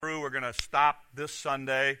we're going to stop this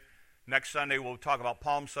Sunday. Next Sunday we'll talk about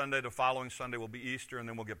Palm Sunday. The following Sunday will be Easter, and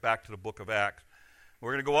then we'll get back to the book of Acts.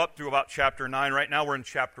 We're going to go up through about chapter 9. Right now we're in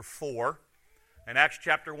chapter 4. In Acts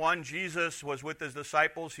chapter 1, Jesus was with his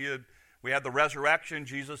disciples. We had the resurrection.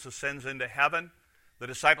 Jesus ascends into heaven. The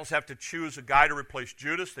disciples have to choose a guy to replace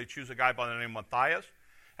Judas. They choose a guy by the name of Matthias.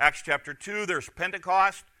 Acts chapter 2, there's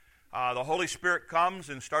Pentecost. The Holy Spirit comes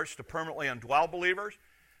and starts to permanently indwell believers.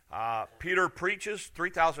 Peter preaches.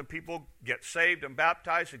 3,000 people get saved and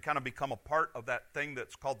baptized and kind of become a part of that thing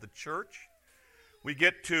that's called the church. We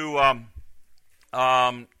get to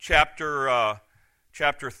chapter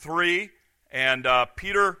 3, and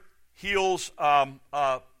Peter heals a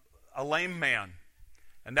lame man,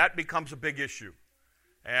 and that becomes a big issue.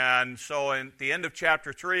 And so at the end of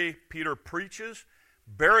chapter 3, Peter preaches,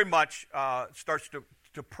 very much starts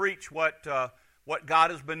to preach what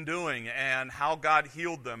God has been doing and how God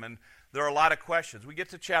healed them. And there are a lot of questions. We get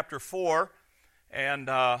to chapter 4, and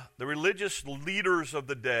the religious leaders of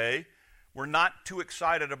the day were not too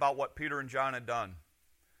excited about what Peter and John had done.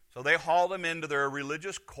 So they hauled them into their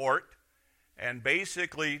religious court, and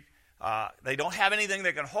basically they don't have anything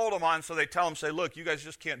they can hold them on, so they tell them, say, look, you guys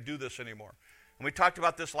just can't do this anymore. And we talked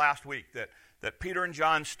about this last week, that Peter and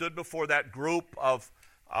John stood before that group of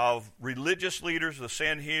religious leaders, the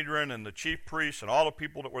Sanhedrin and the chief priests and all the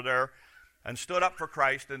people that were there, and stood up for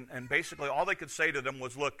Christ, and basically all they could say to them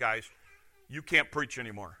was, look, guys, you can't preach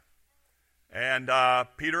anymore. And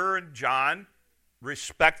Peter and John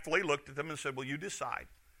respectfully looked at them and said, well, you decide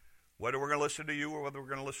whether we're going to listen to you or whether we're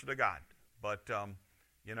going to listen to God. But,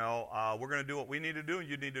 we're going to do what we need to do, and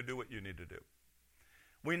you need to do what you need to do.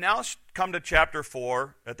 We now come to chapter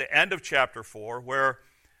 4, at the end of chapter 4, where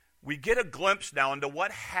we get a glimpse now into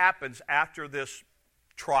what happens after this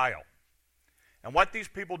trial and what these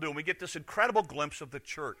people do. And we get this incredible glimpse of the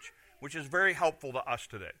church, which is very helpful to us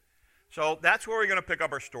today. So that's where we're going to pick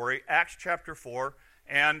up our story, Acts chapter 4,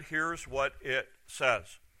 and here's what it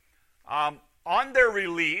says. On their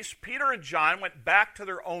release, Peter and John went back to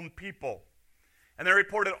their own people, and they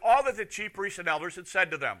reported all that the chief priests and elders had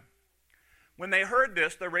said to them. When they heard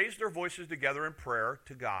this, they raised their voices together in prayer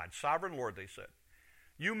to God. Sovereign Lord, they said,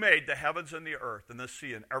 you made the heavens and the earth and the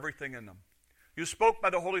sea and everything in them. You spoke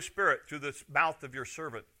by the Holy Spirit through the mouth of your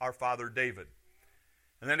servant, our father David.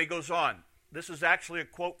 And then he goes on. This is actually a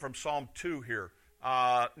quote from Psalm 2 here.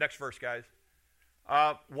 Next verse, guys.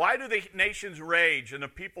 Why do the nations rage and the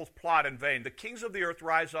peoples plot in vain? The kings of the earth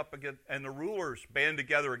rise up again, and the rulers band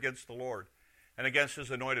together against the Lord and against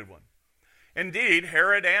his anointed one. Indeed,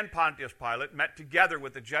 Herod and Pontius Pilate met together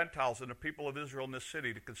with the Gentiles and the people of Israel in this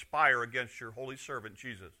city to conspire against your holy servant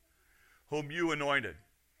Jesus, whom you anointed.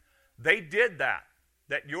 They did that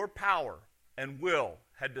your power and will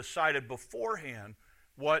had decided beforehand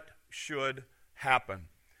what should happen.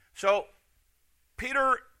 So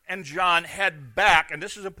Peter and John head back, and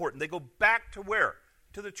this is important. They go back to where?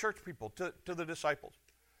 To the church people, to the disciples,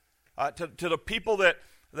 to the people that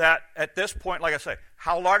at this point, like I say,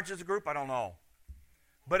 how large is the group? I don't know.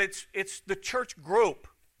 But it's the church group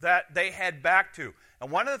that they head back to. And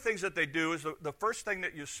one of the things that they do is the first thing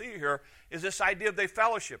that you see here is this idea of they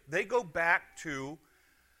fellowship. They go back to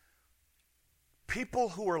people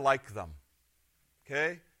who are like them.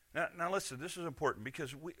 Okay? Now listen, this is important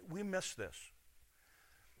because we miss this.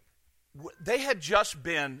 They had just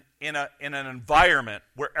been in an environment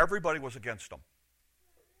where everybody was against them.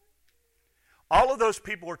 All of those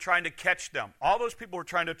people were trying to catch them. All those people were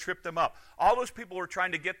trying to trip them up. All those people were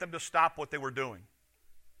trying to get them to stop what they were doing.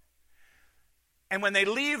 And when they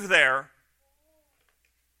leave there,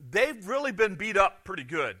 they've really been beat up pretty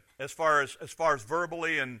good as far as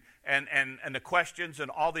verbally and the questions and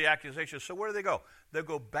all the accusations. So where do they go? They'll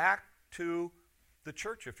go back to the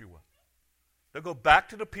church, if you will. They'll go back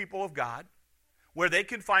to the people of God where they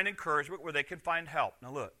can find encouragement, where they can find help.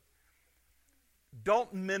 Now look,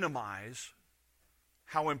 don't minimize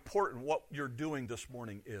how important what you're doing this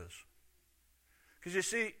morning is. Because you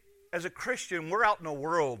see, as a Christian, we're out in a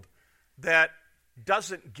world that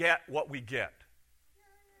doesn't get what we get.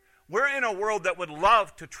 We're in a world that would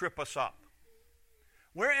love to trip us up.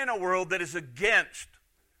 We're in a world that is against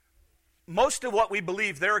most of what we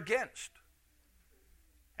believe they're against.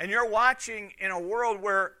 And you're watching in a world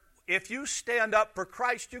where if you stand up for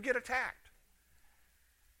Christ, you get attacked.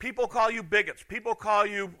 People call you bigots. People call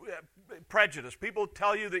you prejudice. People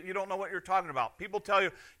tell you that you don't know what you're talking about. People tell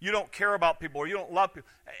you you don't care about people or you don't love people.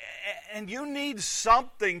 And you need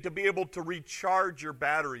something to be able to recharge your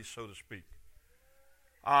batteries, so to speak.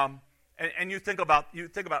 And you think about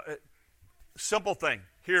it. Simple thing.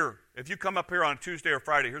 Here, if you come up here on Tuesday or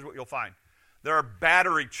Friday, here's what you'll find. There are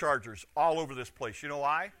battery chargers all over this place. You know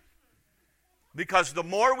why? Because the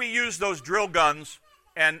more we use those drill guns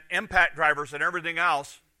and impact drivers and everything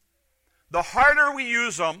else, the harder we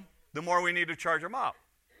use them, the more we need to charge them up.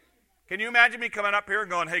 Can you imagine me coming up here and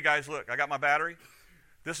going, hey guys, look, I got my battery.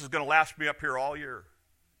 This is going to last me up here all year.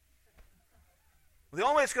 The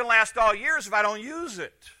only way it's going to last all year is if I don't use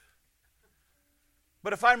it.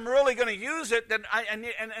 But if I'm really going to use it, then and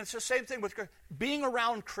it's the same thing with being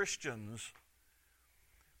around Christians,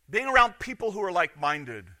 being around people who are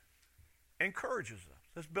like-minded, encourages us.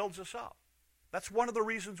 This builds us up. That's one of the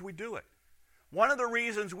reasons we do it. One of the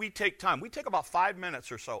reasons we take time. We take about 5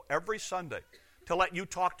 minutes or so every Sunday to let you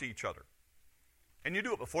talk to each other. And you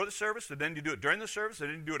do it before the service, and then you do it during the service, and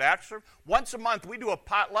then you do it after service. Once a month, we do a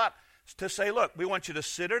potluck to say, look, we want you to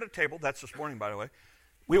sit at a table. That's this morning, by the way.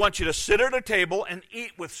 We want you to sit at a table and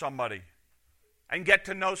eat with somebody and get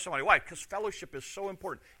to know somebody. Why? Because fellowship is so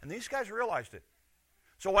important. And these guys realized it.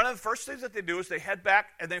 So one of the first things that they do is they head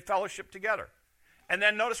back and they fellowship together. And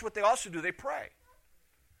then notice what they also do. They pray.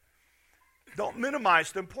 Don't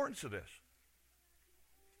minimize the importance of this.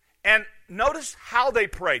 And notice how they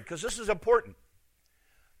prayed, because this is important.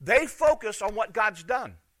 They focus on what God's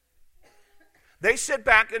done. They sit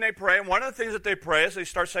back and they pray, and one of the things that they pray is they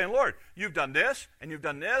start saying, Lord, you've done this, and you've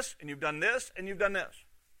done this, and you've done this, and you've done this.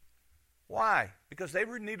 Why? Because they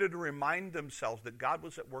needed to remind themselves that God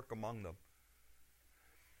was at work among them.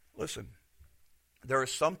 Listen, there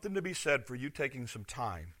is something to be said for you taking some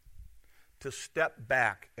time to step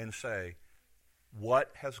back and say,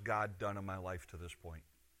 what has God done in my life to this point?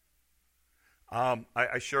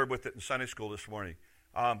 I shared with it in Sunday school this morning.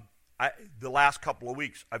 The last couple of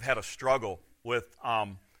weeks, I've had a struggle with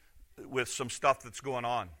some stuff that's going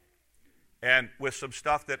on. And with some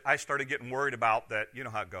stuff that I started getting worried about that, you know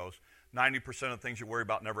how it goes. 90% of the things you worry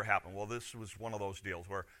about never happen. Well, this was one of those deals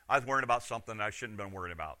where I was worrying about something that I shouldn't have been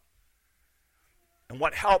worried about. And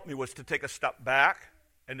what helped me was to take a step back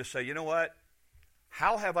and to say, you know what?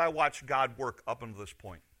 How have I watched God work up until this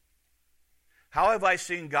point? How have I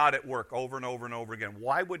seen God at work over and over and over again?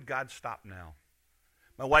 Why would God stop now?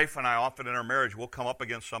 My wife and I often in our marriage will come up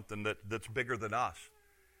against something that's bigger than us.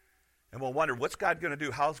 And we'll wonder, what's God going to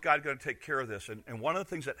do? How's God going to take care of this? And one of the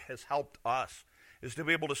things that has helped us is to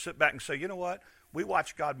be able to sit back and say, you know what? We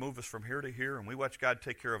watch God move us from here to here, and we watch God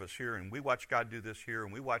take care of us here, and we watch God do this here,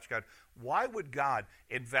 and we watch God. Why would God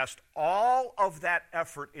invest all of that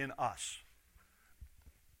effort in us?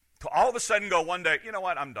 To all of a sudden go one day, you know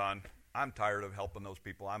what? I'm done. I'm tired of helping those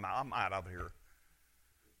people. I'm out of here.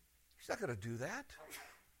 He's not going to do that.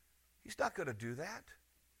 He's not going to do that.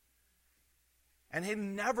 And he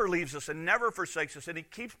never leaves us and never forsakes us, and he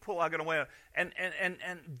keeps plugging away. And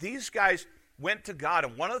these guys went to God,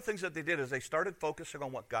 and one of the things that they did is they started focusing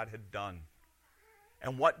on what God had done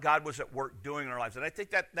and what God was at work doing in our lives. And I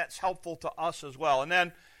think that's helpful to us as well. And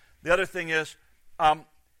then the other thing is,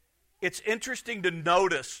 it's interesting to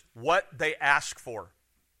notice what they ask for.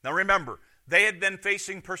 Now remember, they had been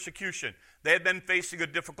facing persecution. They had been facing a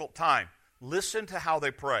difficult time. Listen to how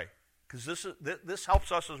they pray, because this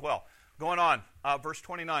helps us as well. Going on, verse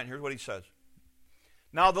 29, here's what he says.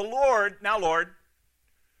 Now Lord,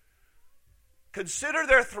 consider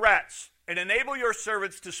their threats and enable your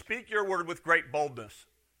servants to speak your word with great boldness.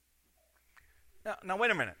 Now wait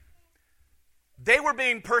a minute. They were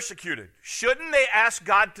being persecuted. Shouldn't they ask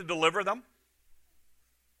God to deliver them?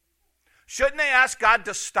 Shouldn't they ask God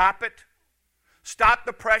to stop it? Stop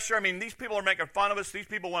the pressure? I mean, these people are making fun of us. These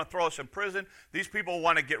people want to throw us in prison. These people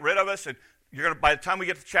want to get rid of us. And by the time we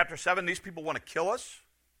get to chapter 7, these people want to kill us.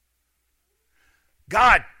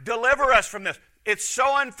 God, deliver us from this. It's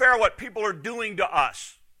so unfair what people are doing to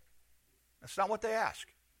us. That's not what they ask.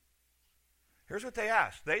 Here's what they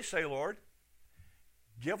ask. They say, Lord,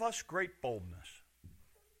 give us great boldness.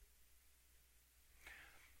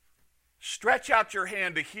 Stretch out your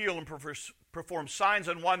hand to heal and perform signs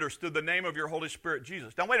and wonders through the name of your Holy Spirit,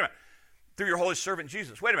 Jesus. Now, wait a minute. Through your Holy Servant,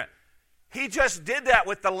 Jesus. Wait a minute. He just did that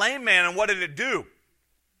with the lame man, and what did it do?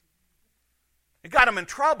 It got him in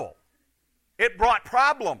trouble. It brought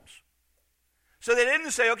problems. So they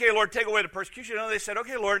didn't say, okay, Lord, take away the persecution. No, they said,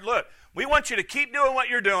 okay, Lord, look, we want you to keep doing what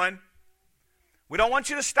you're doing. We don't want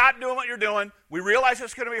you to stop doing what you're doing. We realize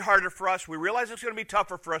it's going to be harder for us. We realize it's going to be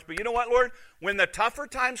tougher for us. But you know what, Lord? When the tougher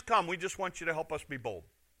times come, we just want you to help us be bold.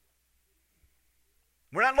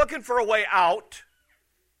 We're not looking for a way out.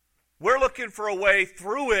 We're looking for a way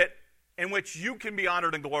through it in which you can be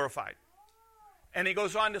honored and glorified. And he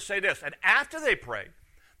goes on to say this. And after they prayed,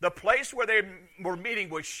 the place where they were meeting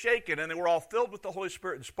was shaken, and they were all filled with the Holy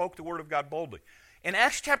Spirit and spoke the word of God boldly. In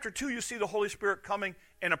Acts chapter 2, you see the Holy Spirit coming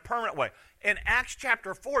in a permanent way. In Acts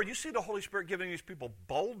chapter 4, you see the Holy Spirit giving these people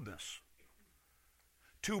boldness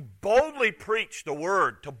to boldly preach the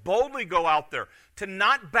word, to boldly go out there, to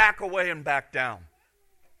not back away and back down,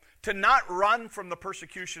 to not run from the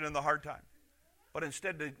persecution and the hard time, but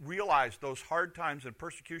instead to realize those hard times and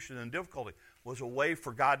persecution and difficulty was a way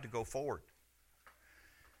for God to go forward.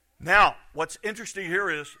 Now, what's interesting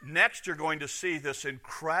here is next you're going to see this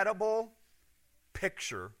incredible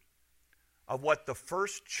picture of what the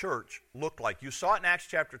first church looked like. You saw it in Acts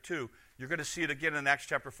chapter 2. You're going to see it again in Acts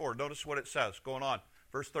chapter 4. Notice what it says going on.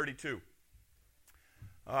 Verse 32.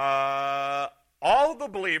 All the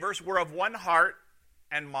believers were of one heart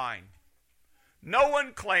and mind. No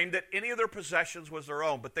one claimed that any of their possessions was their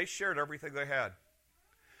own, but they shared everything they had.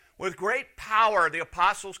 With great power, the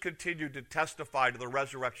apostles continued to testify to the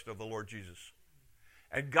resurrection of the Lord Jesus.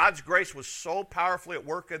 And God's grace was so powerfully at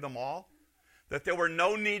work in them all that there were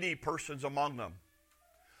no needy persons among them.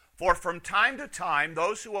 For from time to time,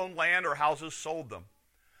 those who owned land or houses sold them,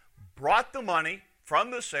 brought the money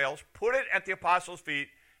from the sales, put it at the apostles' feet,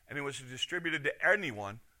 and it was distributed to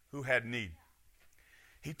anyone who had need.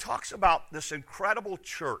 He talks about this incredible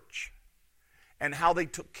church and how they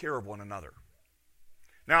took care of one another.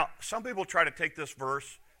 Now, some people try to take this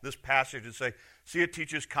verse, this passage, and say, see, it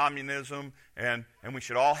teaches communism, and we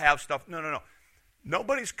should all have stuff. No.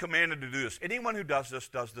 Nobody's commanded to do this. Anyone who does this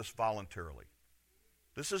voluntarily.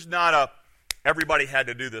 This is not a, everybody had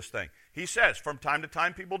to do this thing. He says, from time to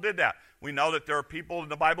time, people did that. We know that there are people in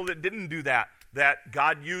the Bible that didn't do that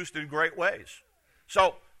God used in great ways.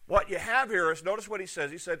 So, what you have here is, notice what he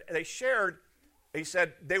says. He said,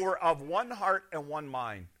 they were of one heart and one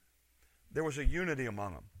mind. There was a unity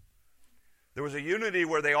among them. There was a unity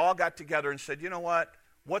where they all got together and said, you know what?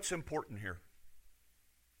 What's important here?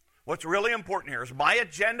 What's really important here? Is my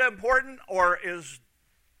agenda important, or is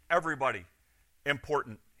everybody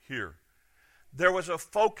important here? There was a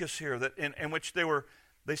focus here that in which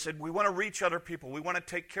they said, we want to reach other people. We want to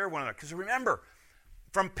take care of one another. Because remember,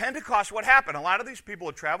 from Pentecost, what happened? A lot of these people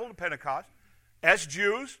had traveled to Pentecost as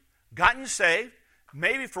Jews, gotten saved,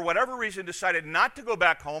 maybe for whatever reason decided not to go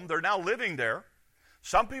back home. They're now living there.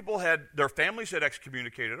 Some people their families had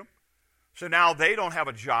excommunicated them. So now they don't have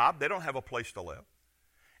a job. They don't have a place to live.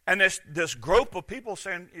 And this group of people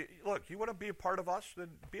saying, look, you want to be a part of us? Then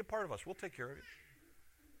be a part of us. We'll take care of you.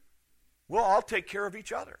 We'll all take care of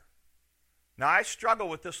each other. Now, I struggle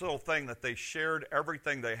with this little thing that they shared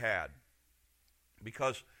everything they had.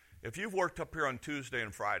 Because if you've worked up here on Tuesday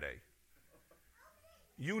and Friday,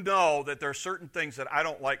 you know that there are certain things that I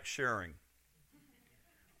don't like sharing.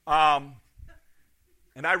 And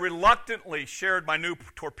I reluctantly shared my new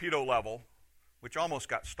torpedo level, which almost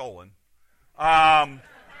got stolen. I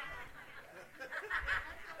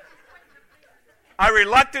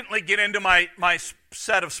reluctantly get into my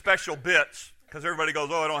set of special bits, because everybody goes,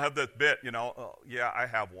 oh, I don't have this bit, yeah, I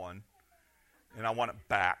have one, and I want it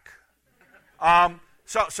back.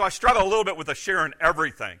 So I struggle a little bit with the sharing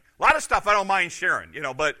everything. A lot of stuff I don't mind sharing,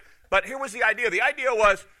 but here was the idea. The idea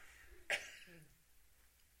was,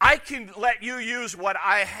 I can let you use what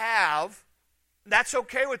I have. That's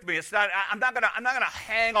okay with me. It's not. I'm not gonna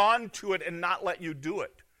hang on to it and not let you do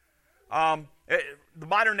it. The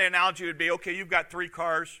modern day analogy would be, okay, you've got 3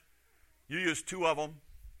 cars. You use 2 of them.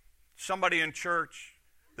 Somebody in church,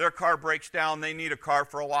 their car breaks down. They need a car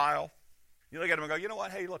for a while. You look at them and go, you know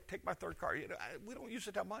what? Hey, look, take my 3rd car. We don't use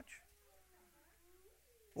it that much.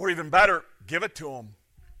 Or even better, give it to them.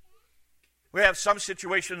 We have some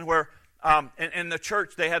situations where, in the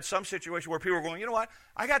church, they had some situation where people were going, you know what?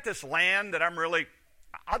 I got this land that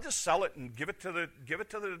I'll just sell it and give it to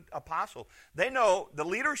the apostle. They know the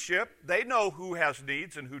leadership. They know who has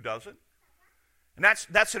needs and who doesn't. And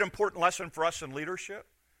that's an important lesson for us in leadership,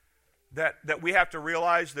 that we have to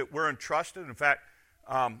realize that we're entrusted. In fact,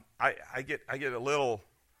 I get a little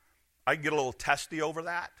testy over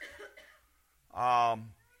that.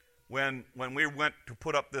 When we went to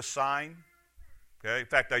put up this sign, okay. In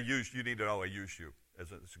fact, you need to know I used you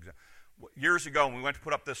as an example. Years ago, when we went to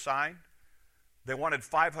put up this sign, they wanted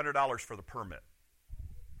 $500 for the permit.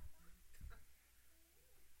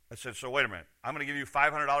 I said, so wait a minute, I'm going to give you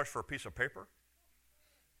 $500 for a piece of paper?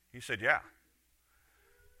 He said, yeah.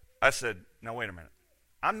 I said, now wait a minute.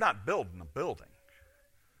 I'm not building a building.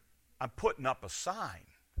 I'm putting up a sign.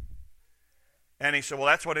 And he said, well,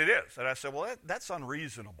 that's what it is. And I said, well, that's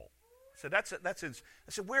unreasonable. I said, I said,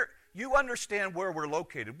 you understand where we're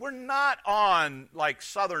located. We're not on, like,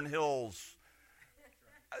 Southern Hills.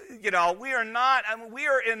 We are not. We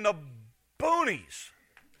are in the boonies.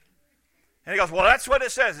 And he goes, well, that's what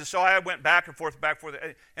it says. And so I went back and forth.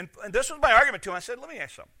 And this was my argument to him. I said, let me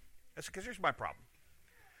ask you something. I said, because here's my problem.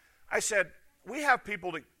 I said, we have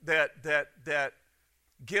people that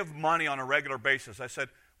give money on a regular basis. I said,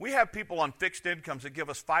 we have people on fixed incomes that give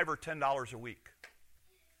us $5 or $10 a week.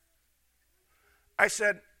 I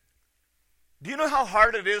said, do you know how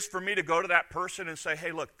hard it is for me to go to that person and say,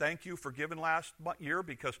 hey, look, thank you for giving last year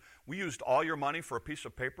because we used all your money for a piece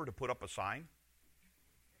of paper to put up a sign?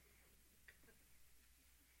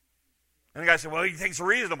 And the guy said, well, he thinks it's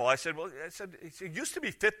reasonable. I said, it used to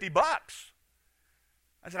be $50.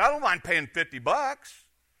 I said, I don't mind paying $50.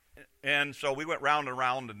 And so we went round and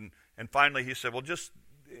round, and finally he said, well, just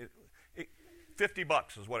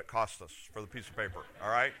 $50 is what it cost us for the piece of paper, all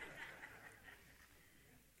right?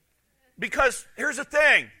 Because here's the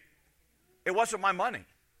thing. It wasn't my money.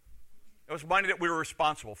 It was money that we were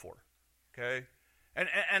responsible for, okay?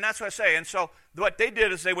 And that's what I say. And so what they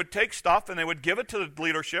did is they would take stuff and they would give it to the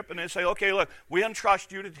leadership and they'd say, okay, look, we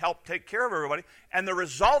entrust you to help take care of everybody. And the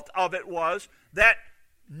result of it was that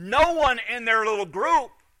no one in their little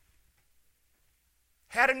group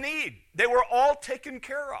had a need. They were all taken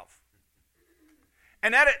care of.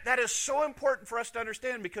 And that is so important for us to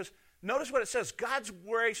understand because notice what it says. God's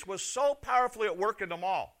grace was so powerfully at work in them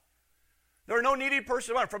all. There were no needy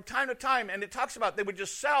person from time to time, and it talks about they would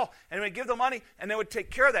just sell and they would give the money and they would take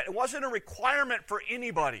care of that. It wasn't a requirement for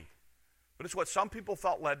anybody, but it's what some people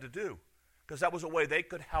felt led to do because that was a way they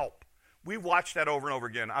could help. We've watched that over and over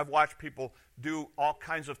again. I've watched people do all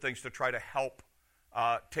kinds of things to try to help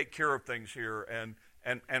take care of things here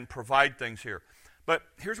and provide things here. But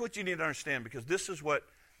here's what you need to understand because this is what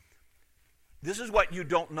you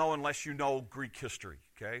don't know unless you know Greek history,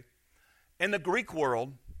 okay? In the Greek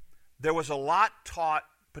world, there was a lot taught.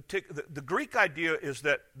 The Greek idea is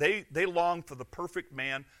that they longed for the perfect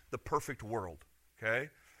man, the perfect world, okay?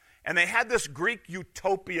 And they had this Greek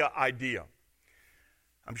utopia idea.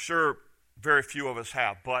 I'm sure very few of us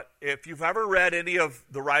have, but if you've ever read any of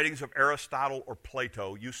the writings of Aristotle or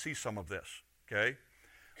Plato, you see some of this, okay?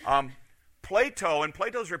 Plato, in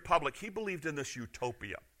Plato's Republic, he believed in this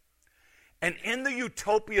utopia. And in the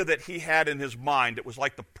utopia that he had in his mind, it was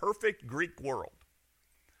like the perfect Greek world.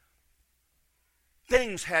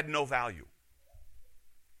 Things had no value.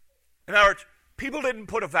 In other words, people didn't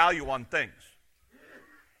put a value on things.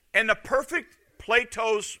 In the perfect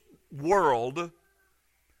Plato's world,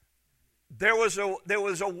 there was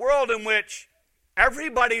a world in which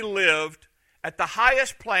everybody lived at the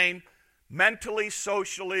highest plane, mentally,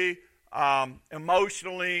 socially,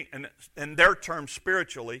 emotionally, and in their terms,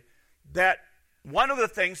 spiritually, that one of the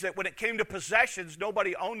things that when it came to possessions,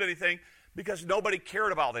 nobody owned anything because nobody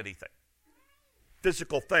cared about anything.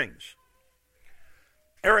 Physical things.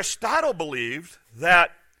 Aristotle believed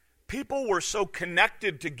that people were so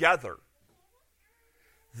connected together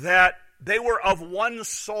that they were of one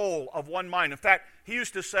soul, of one mind. In fact, he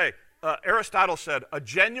used to say, Aristotle said, a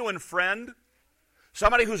genuine friend,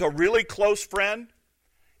 somebody who's a really close friend,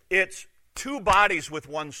 it's two bodies with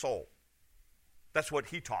one soul. That's what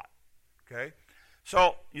he taught. Okay?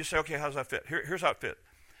 So you say, okay, how does that fit? Here's how it fit.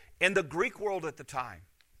 In the Greek world at the time,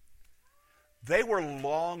 they were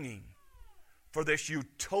longing for this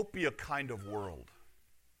utopia kind of world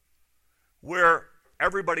where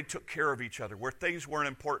everybody took care of each other, where things weren't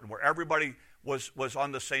important, where everybody was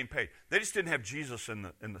on the same page. They just didn't have Jesus in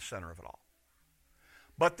the center of it all.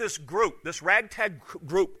 But this group, this ragtag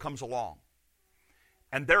group comes along,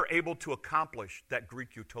 and they're able to accomplish that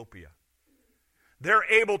Greek utopia. They're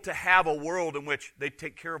able to have a world in which they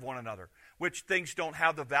take care of one another, which things don't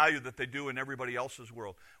have the value that they do in everybody else's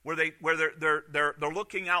world, where they're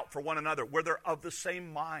looking out for one another, where they're of the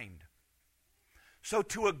same mind. So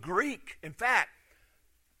to a Greek, in fact,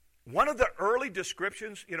 one of the early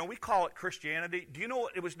descriptions, we call it Christianity. Do you know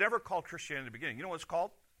it was never called Christianity in the beginning? You know what it's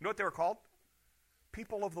called? You know what they were called?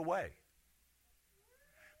 People of the way.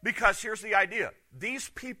 Because here's the idea. These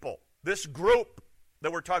people, this group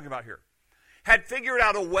that we're talking about here, had figured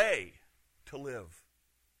out a way to live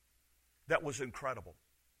that was incredible.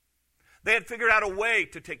 They had figured out a way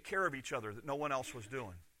to take care of each other that no one else was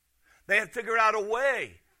doing. They had figured out a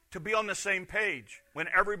way to be on the same page when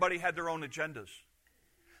everybody had their own agendas.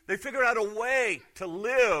 They figured out a way to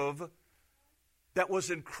live that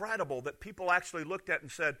was incredible, that people actually looked at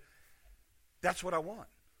and said, that's what I want.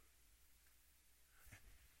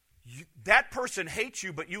 That person hates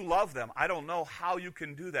you, but you love them. I don't know how you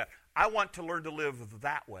can do that. I want to learn to live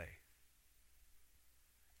that way.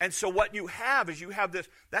 And so what you have is you have this.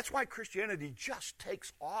 That's why Christianity just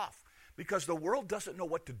takes off, because the world doesn't know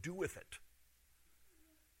what to do with it.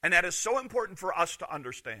 And that is so important for us to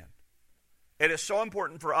understand. It is so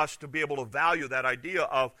important for us to be able to value that idea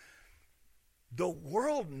of the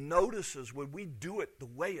world notices when we do it the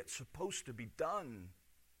way it's supposed to be done.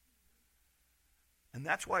 And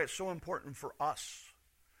that's why it's so important for us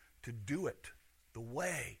to do it the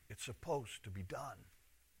way it's supposed to be done.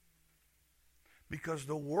 Because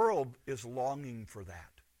the world is longing for that.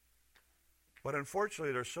 But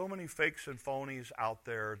unfortunately, there's so many fakes and phonies out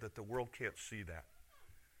there that the world can't see that.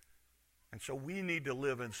 And so we need to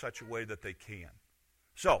live in such a way that they can.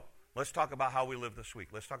 So, let's talk about how we live this week.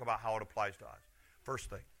 Let's talk about how it applies to us. First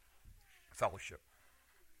thing, fellowship.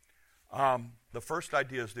 The first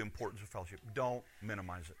idea is the importance of fellowship. Don't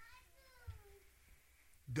minimize it.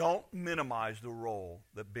 Don't minimize the role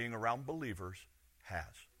that being around believers has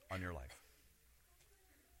on your life.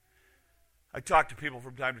 I talk to people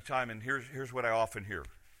from time to time, and here's what I often hear.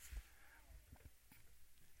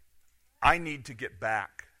 I need to get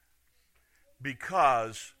back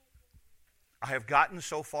because I have gotten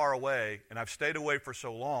so far away and I've stayed away for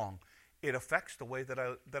so long, it affects the way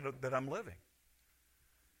that I'm living.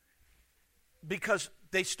 Because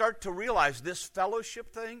they start to realize this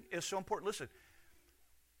fellowship thing is so important. Listen,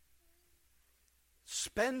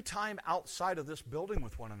 spend time outside of this building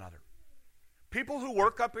with one another. People who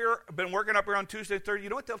work up here, have been working up here on Tuesday, Thursday, you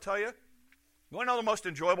know what they'll tell you? You want to know the most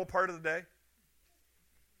enjoyable part of the day?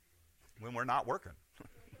 When we're not working.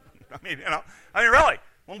 I mean, really.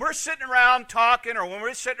 When we're sitting around talking, or when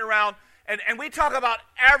we're sitting around, and we talk about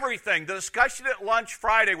everything. The discussion at lunch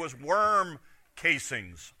Friday was worm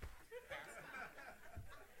casings.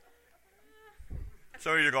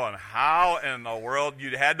 So you're going, how in the world?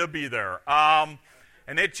 You had to be there. And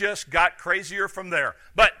it just got crazier from there.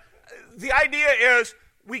 But the idea is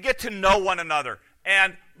we get to know one another.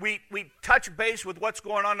 And we touch base with what's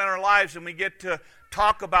going on in our lives. And we get to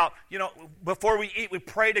talk about, before we eat, we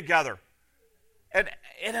pray together. And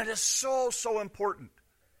it is so, so important.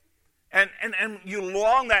 And you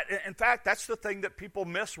long that. In fact, that's the thing that people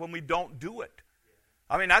miss when we don't do it.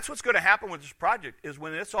 I mean, that's what's going to happen with this project, is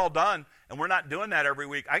when it's all done and we're not doing that every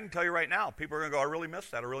week, I can tell you right now, people are going to go, I really miss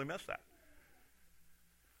that, I really miss that.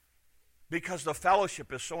 Because the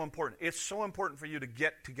fellowship is so important. It's so important for you to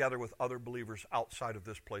get together with other believers outside of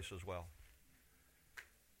this place as well.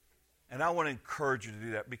 And I want to encourage you to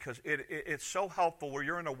do that, because it's so helpful where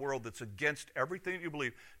you're in a world that's against everything that you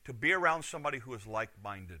believe, to be around somebody who is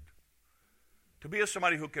like-minded. To be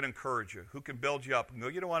somebody who can encourage you, who can build you up and go,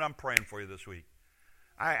 you know what, I'm praying for you this week.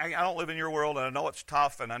 I don't live in your world, and I know it's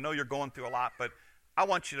tough, and I know you're going through a lot, but I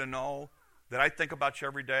want you to know that I think about you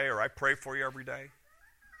every day, or I pray for you every day.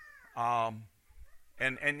 And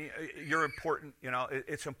you're important.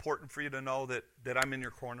 It's important for you to know that I'm in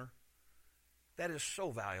your corner. That is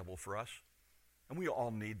so valuable for us, and we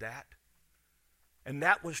all need that. And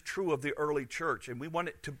that was true of the early church, and we want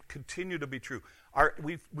it to continue to be true.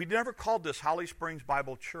 We never called this Holly Springs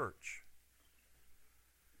Bible Church.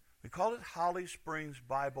 We called it Holly Springs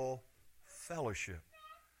Bible Fellowship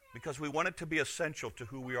because we want it to be essential to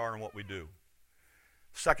who we are and what we do.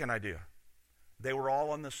 Second idea, they were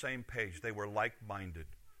all on the same page. They were like-minded.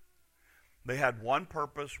 They had one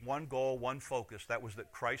purpose, one goal, one focus. That was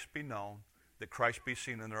that Christ be known, that Christ be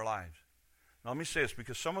seen in their lives. Now let me say this,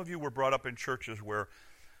 because some of you were brought up in churches where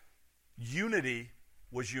unity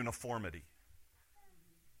was uniformity.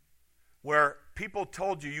 Where people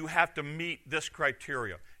told you have to meet this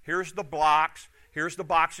criteria. Here's the blocks. Here's the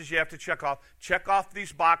boxes you have to check off. Check off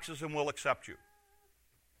these boxes and we'll accept you.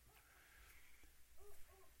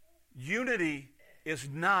 Unity is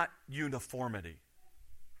not uniformity.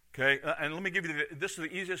 Okay? And let me give you this is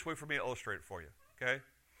the easiest way for me to illustrate it for you. Okay?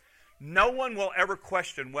 No one will ever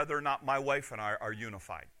question whether or not my wife and I are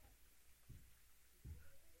unified.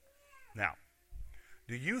 Now,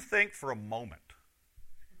 do you think for a moment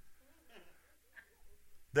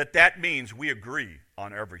that means we agree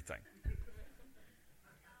on everything?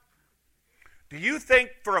 Do you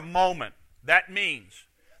think for a moment that means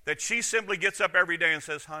that she simply gets up every day and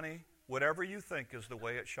says, honey, whatever you think is the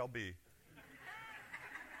way it shall be?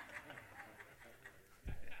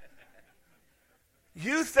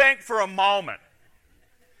 You think for a moment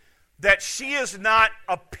that she is not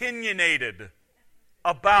opinionated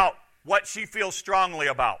about what she feels strongly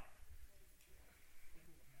about?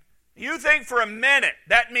 You think for a minute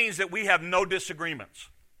that means that we have no disagreements,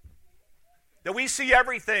 that we see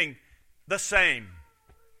everything the same?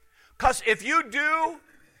 Because if you do,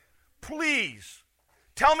 please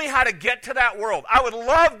tell me how to get to that world. I would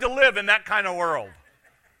love to live in that kind of world.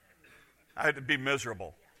 I'd be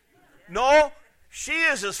miserable. No, she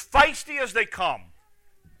is as feisty as they come.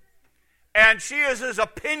 And she is as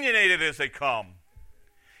opinionated as they come.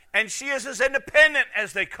 And she is as independent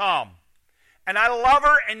as they come. And I love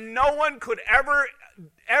her, and no one could ever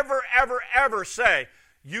say,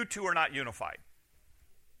 you two are not unified.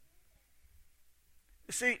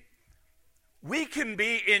 You see, we can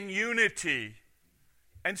be in unity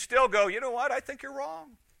and still go, you know what, I think you're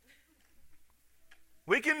wrong.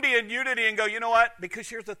 We can be in unity and go, you know what, because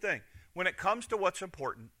here's the thing. When it comes to what's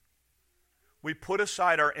important, we put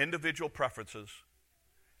aside our individual preferences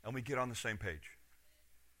and we get on the same page.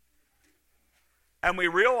 And we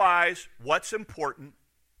realize what's important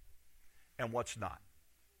and what's not.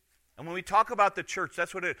 And when we talk about the church,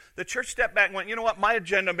 that's what it is. The church stepped back and went, you know what, my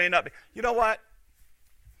agenda may not be. You know what?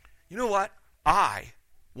 I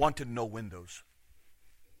wanted no windows.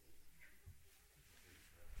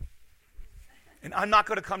 And I'm not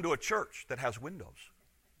going to come to a church that has windows.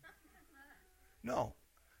 No.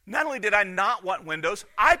 Not only did I not want windows,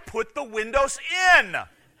 I put the windows in.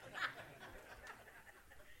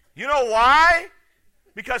 You know why?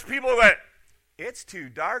 Because people went, it's too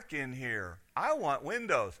dark in here. I want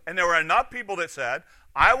windows. And there were enough people that said,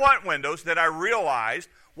 I want windows, that I realized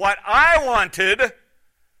what I wanted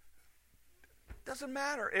doesn't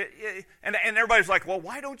matter. And everybody's like, well,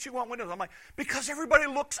 why don't you want windows? I'm like, because everybody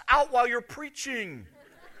looks out while you're preaching.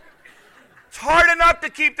 It's hard enough to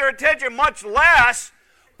keep their attention, much less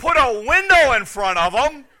put a window in front of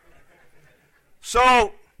them.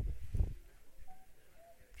 So,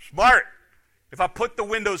 smart. If I put the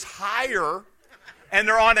windows higher and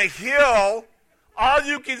they're on a hill, all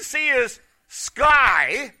you can see is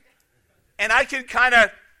sky, and I can kind of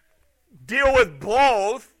deal with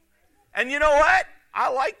both. And you know what? I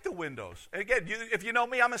like the windows. And again, if you know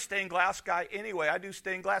me, I'm a stained glass guy anyway. I do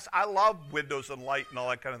stained glass. I love windows and light and all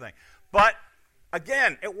that kind of thing. But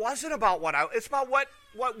again, it wasn't about it's about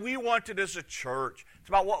what we wanted as a church. It's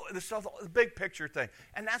about the big picture thing.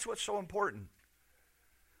 And that's what's so important.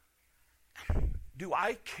 Do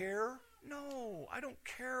I care? No, I don't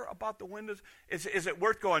care about the windows. Is it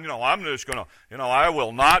worth going, I'm just going to, I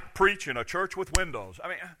will not preach in a church with windows. I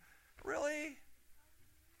mean, really?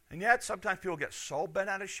 And yet, sometimes people get so bent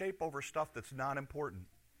out of shape over stuff that's not important.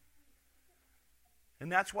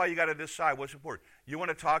 And that's why you got to decide what's important. You want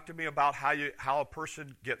to talk to me about how a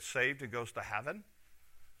person gets saved and goes to heaven?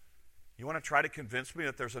 You want to try to convince me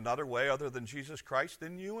that there's another way other than Jesus Christ?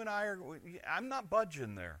 Then you and I'm not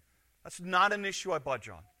budging there. That's not an issue I budge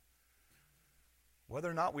on. Whether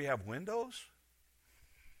or not we have windows,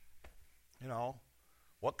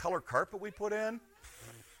 what color carpet we put in.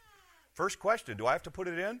 First question, do I have to put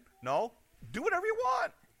it in? No. Do whatever you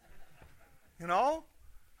want.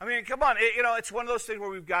 I mean, come on. It's one of those things where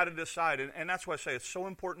we've got to decide. And that's why I say it's so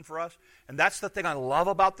important for us. And that's the thing I love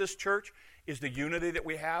about this church is the unity that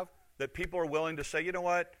we have, that people are willing to say, you know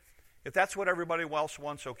what, if that's what everybody else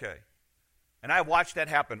wants, okay. And I've watched that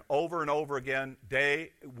happen over and over again,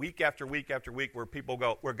 week after week after week,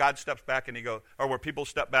 where God steps back and or where people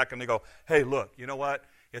step back and they go, hey, look, you know what?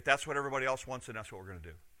 If that's what everybody else wants, then that's what we're going to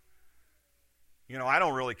do. I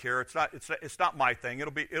don't really care. It's not my thing.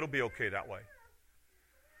 It'll be okay that way.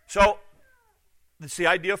 So, it's the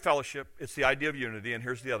idea of fellowship. It's the idea of unity. And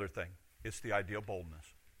here's the other thing. It's the idea of boldness.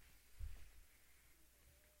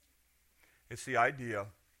 It's the idea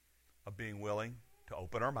of being willing to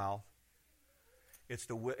open our mouth. It's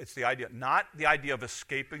the idea, not the idea of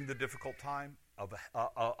escaping the difficult time, of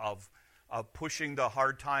pushing the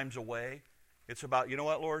hard times away. It's about, you know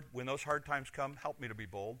what, Lord, when those hard times come, help me to be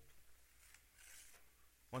bold.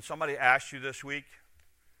 When somebody asks you this week,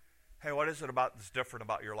 hey, what is it that's different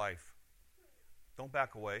about your life? Don't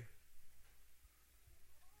back away.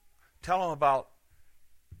 Tell them about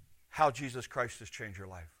how Jesus Christ has changed your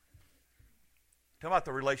life. Tell them about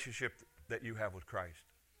the relationship that you have with Christ.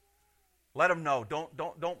 Let them know.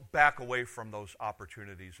 Don't back away from those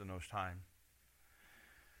opportunities and those times.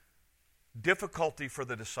 Difficulty for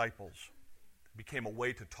the disciples became a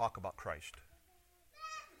way to talk about Christ.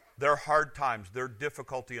 Their hard times, their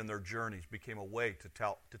difficulty in their journeys became a way to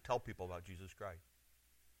tell people about Jesus Christ.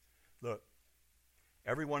 Look,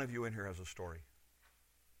 every one of you in here has a story.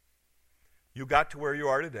 You got to where you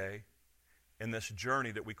are today in this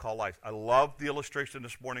journey that we call life. I love the illustration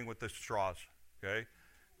this morning with the straws. Okay,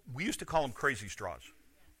 we used to call them crazy straws.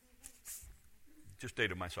 Just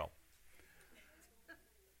dated myself.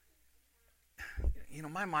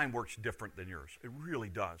 My mind works different than yours. It really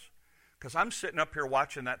does. Because I'm sitting up here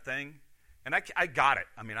watching that thing, and I got it.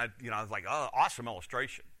 I mean, I was like, oh, awesome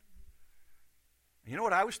illustration. You know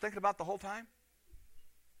what I was thinking about the whole time?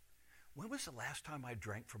 When was the last time I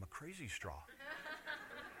drank from a crazy straw?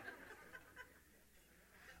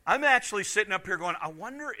 I'm actually sitting up here going, I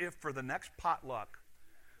wonder if for the next potluck,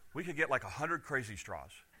 we could get like 100 crazy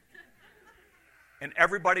straws. And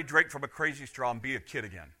everybody drink from a crazy straw and be a kid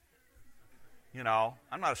again.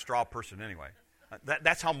 I'm not a straw person anyway.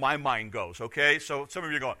 That's how my mind goes, okay? So some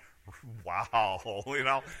of you are going,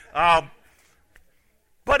 wow,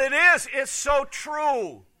 But it's so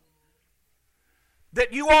true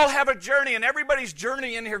that you all have a journey, and everybody's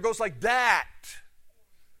journey in here goes like that.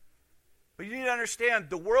 But you need to understand,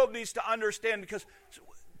 the world needs to understand, because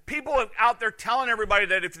people are out there telling everybody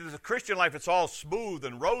that if it's a Christian life, it's all smooth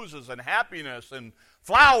and roses and happiness and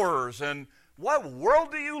flowers. And what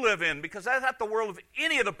world do you live in? Because that's not the world of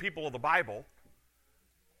any of the people of the Bible.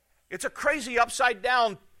 It's a crazy upside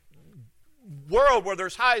down world where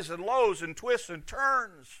there's highs and lows and twists and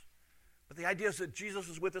turns. But the idea is that Jesus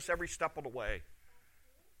is with us every step of the way.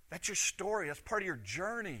 That's your story. That's part of your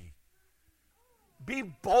journey. Be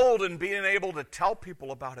bold in being able to tell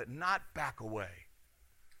people about it, not back away.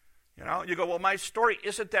 You know, you go, well, my story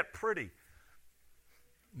isn't that pretty.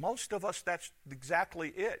 Most of us, that's exactly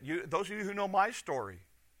it. Those of you who know my story,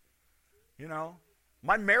 you know,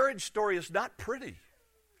 my marriage story is not pretty.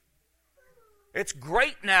 It's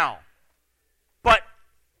great now. But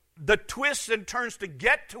the twists and turns to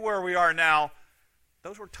get to where we are now,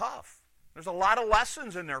 those were tough. There's a lot of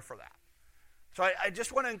lessons in there for that. So I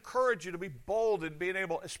just want to encourage you to be bold in being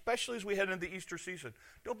able, especially as we head into the Easter season.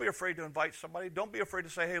 Don't be afraid to invite somebody. Don't be afraid to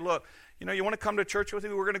say, hey, look, you know, you want to come to church with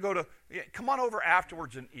me? We're going to come on over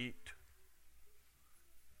afterwards and eat.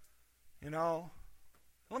 You know,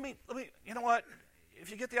 let me, you know what? If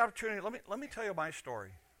you get the opportunity, let me tell you my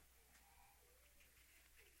story.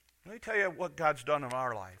 Let me tell you what God's done in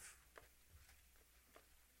our life.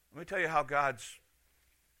 Let me tell you how God's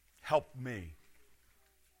helped me.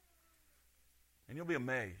 And you'll be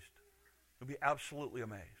amazed. You'll be absolutely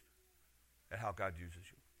amazed at how God uses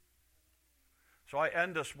you. So I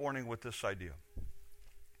end this morning with this idea.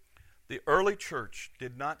 The early church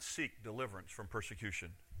did not seek deliverance from persecution.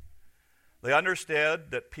 They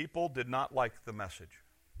understood that people did not like the message.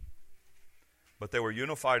 But they were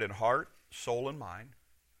unified in heart, soul, and mind,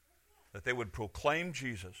 that they would proclaim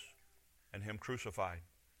Jesus and Him crucified.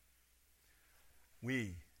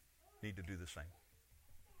 We need to do the same.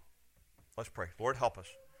 Let's pray. Lord, help us.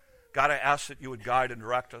 God, I ask that you would guide and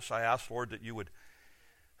direct us. I ask, Lord, that you would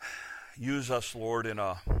use us, Lord, in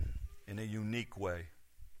a unique way.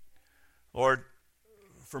 Lord,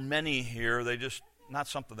 for many here, they just, not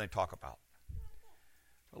something they talk about.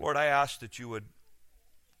 But Lord, I ask that you would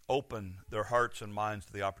open their hearts and minds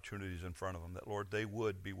to the opportunities in front of them, that, Lord, they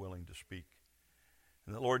would be willing to speak.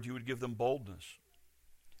 And that, Lord, you would give them boldness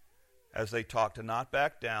as they talk, to not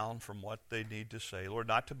back down from what they need to say. Lord,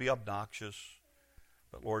 not to be obnoxious,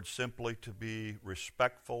 but, Lord, simply to be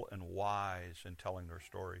respectful and wise in telling their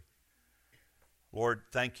story. Lord,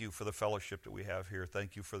 thank you for the fellowship that we have here.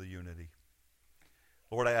 Thank you for the unity.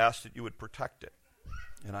 Lord, I ask that you would protect it,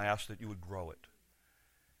 and I ask that you would grow it.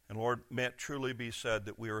 And Lord, may it truly be said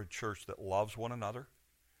that we are a church that loves one another,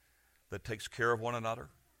 that takes care of one another,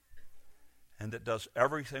 and that does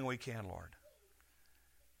everything we can, Lord,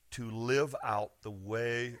 to live out the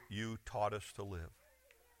way you taught us to live,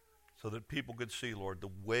 so that people could see, Lord, the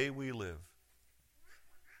way we live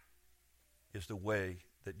is the way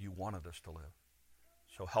that you wanted us to live.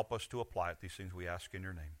 So help us to apply it. These things we ask in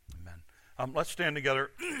your name. Amen. Let's stand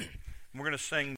together. We're going to sing.